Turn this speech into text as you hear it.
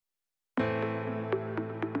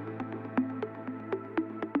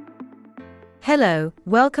Hello,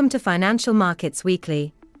 welcome to Financial Markets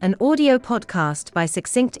Weekly, an audio podcast by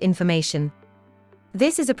Succinct Information.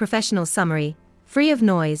 This is a professional summary, free of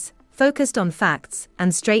noise, focused on facts,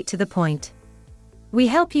 and straight to the point. We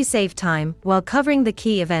help you save time while covering the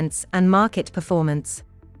key events and market performance.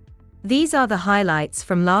 These are the highlights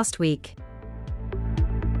from last week.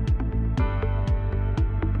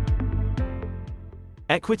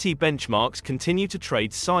 Equity benchmarks continue to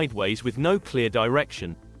trade sideways with no clear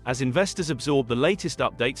direction, as investors absorb the latest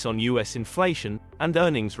updates on US inflation and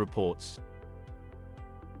earnings reports.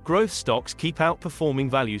 Growth stocks keep outperforming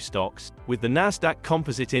value stocks, with the Nasdaq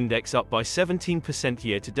Composite Index up by 17%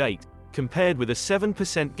 year-to-date, compared with a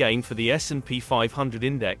 7% gain for the S&P 500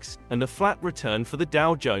 Index and a flat return for the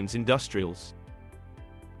Dow Jones Industrials.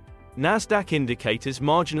 Nasdaq indicators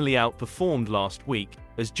marginally outperformed last week,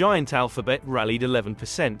 as giant Alphabet rallied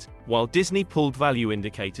 11%, while Disney pulled value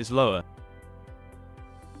indicators lower.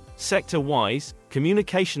 Sector-wise,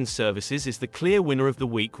 communications services is the clear winner of the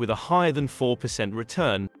week with a higher than 4%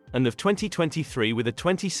 return, and of 2023 with a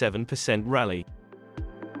 27% rally.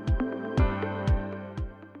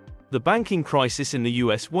 The banking crisis in the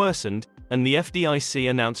US worsened, and the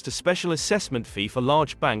FDIC announced a special assessment fee for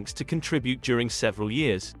large banks to contribute during several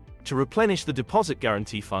years, to replenish the Deposit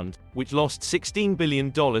Guarantee Fund, which lost $16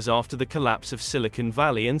 billion after the collapse of Silicon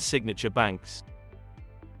Valley and Signature banks.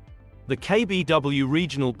 The KBW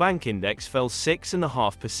Regional Bank Index fell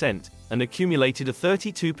 6.5% and accumulated a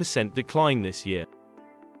 32% decline this year.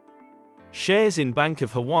 Shares in Bank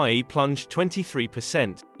of Hawaii plunged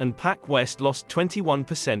 23%, and PacWest lost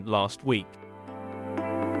 21% last week.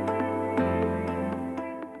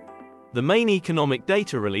 The main economic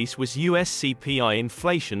data release was US CPI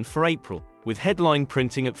inflation for April, with headline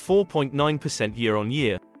printing at 4.9%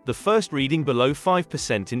 year-on-year, the first reading below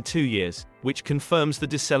 5% in 2 years, which confirms the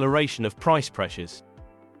deceleration of price pressures.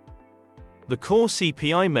 The core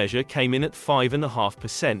CPI measure came in at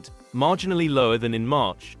 5.5%, marginally lower than in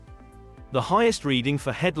March. The highest reading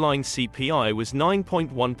for headline CPI was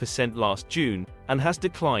 9.1% last June, and has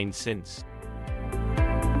declined since.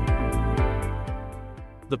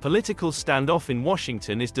 The political standoff in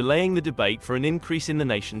Washington is delaying the debate for an increase in the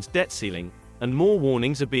nation's debt ceiling, and more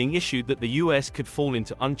warnings are being issued that the US could fall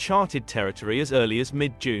into uncharted territory as early as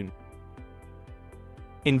mid-June.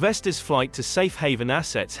 Investors' flight to safe haven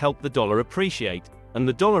assets helped the dollar appreciate, and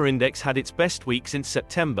the dollar index had its best week since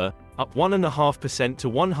September, up 1.5%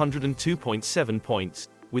 to 102.7 points,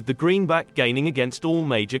 with the greenback gaining against all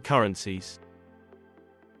major currencies.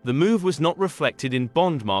 The move was not reflected in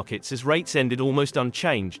bond markets as rates ended almost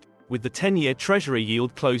unchanged, with the 10-year Treasury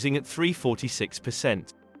yield closing at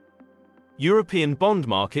 3.46%. European bond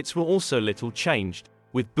markets were also little changed,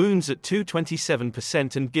 with bonds at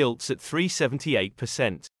 2.27% and gilts at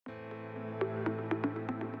 3.78%.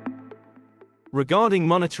 Regarding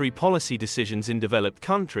monetary policy decisions in developed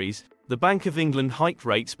countries, the Bank of England hiked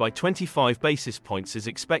rates by 25 basis points as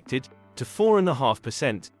expected, to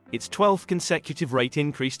 4.5%, its 12th consecutive rate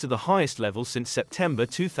increase to the highest level since September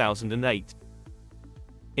 2008.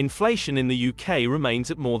 Inflation in the UK remains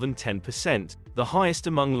at more than 10%, the highest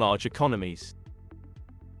among large economies.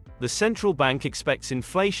 The central bank expects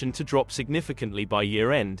inflation to drop significantly by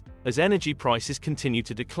year-end, as energy prices continue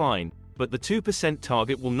to decline, but the 2%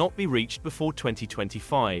 target will not be reached before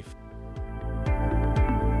 2025.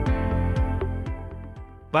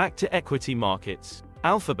 Back to equity markets.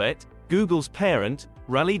 Alphabet, Google's parent,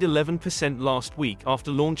 rallied 11% last week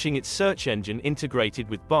after launching its search engine integrated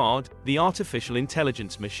with Bard, the artificial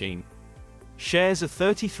intelligence machine. Shares are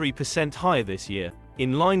 33% higher this year,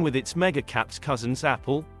 in line with its mega-caps cousins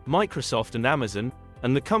Apple, Microsoft and Amazon,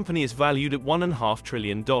 and the company is valued at $1.5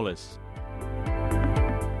 trillion.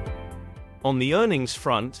 On the earnings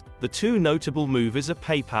front, the two notable movers are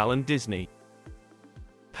PayPal and Disney.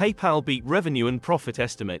 PayPal beat revenue and profit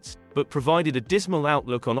estimates, but provided a dismal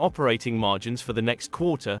outlook on operating margins for the next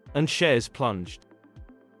quarter, and shares plunged.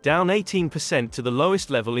 Down 18% to the lowest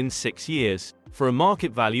level in 6 years, for a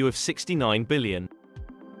market value of $69 billion.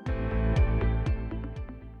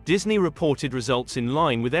 Disney reported results in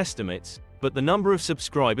line with estimates, but the number of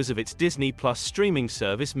subscribers of its Disney Plus streaming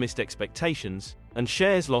service missed expectations, and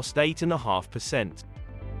shares lost 8.5%.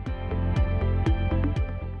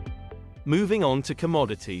 Moving on to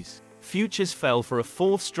commodities. Futures fell for a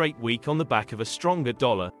fourth straight week on the back of a stronger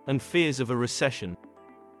dollar and fears of a recession.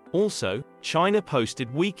 Also, China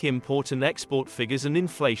posted weak import and export figures and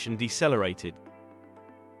inflation decelerated.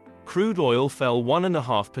 Crude oil fell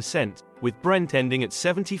 1.5%, with Brent ending at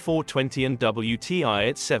 $74.20 and WTI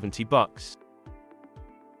at $70.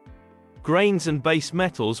 Grains and base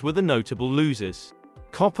metals were the notable losers.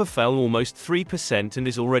 Copper fell almost 3% and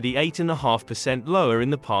is already 8.5% lower in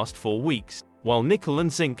the past 4 weeks, while nickel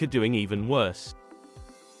and zinc are doing even worse.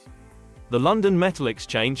 The London Metal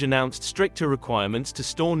Exchange announced stricter requirements to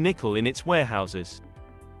store nickel in its warehouses.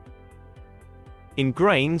 In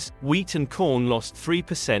grains, wheat and corn lost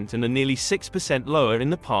 3% and are nearly 6% lower in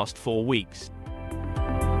the past 4 weeks.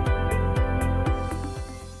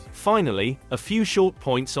 Finally, a few short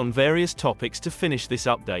points on various topics to finish this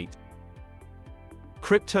update.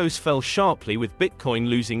 Cryptos fell sharply, with Bitcoin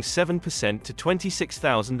losing 7% to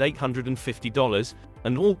 $26,850,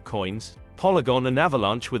 and altcoins, Polygon and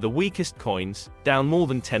Avalanche were the weakest coins, down more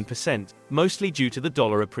than 10%, mostly due to the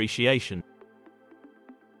dollar appreciation.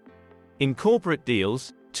 In corporate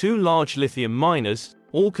deals, 2 large lithium miners,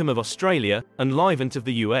 Allkem of Australia and Livent of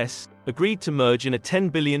the US, agreed to merge in a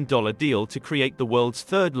 $10 billion deal to create the world's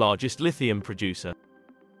third largest lithium producer.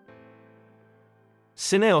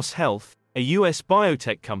 Syneos Health, a US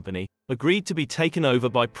biotech company, agreed to be taken over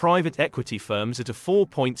by private equity firms at a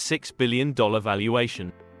 $4.6 billion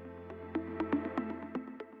valuation.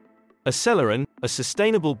 Aceleron, a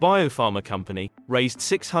sustainable biopharma company, raised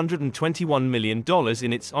 $621 million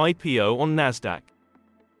in its IPO on Nasdaq.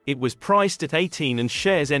 It was priced at 18 and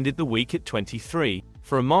shares ended the week at 23,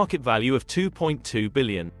 for a market value of $2.2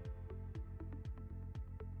 billion.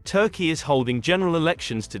 Turkey is holding general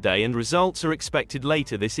elections today and results are expected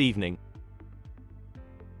later this evening.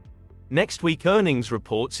 Next week earnings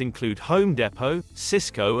reports include Home Depot,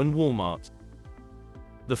 Cisco and Walmart.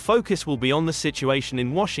 The focus will be on the situation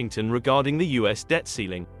in Washington regarding the US debt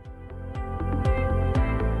ceiling.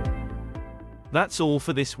 That's all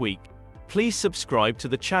for this week. Please subscribe to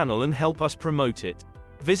the channel and help us promote it.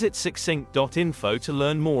 Visit succinct.info to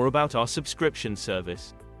learn more about our subscription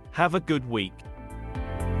service. Have a good week.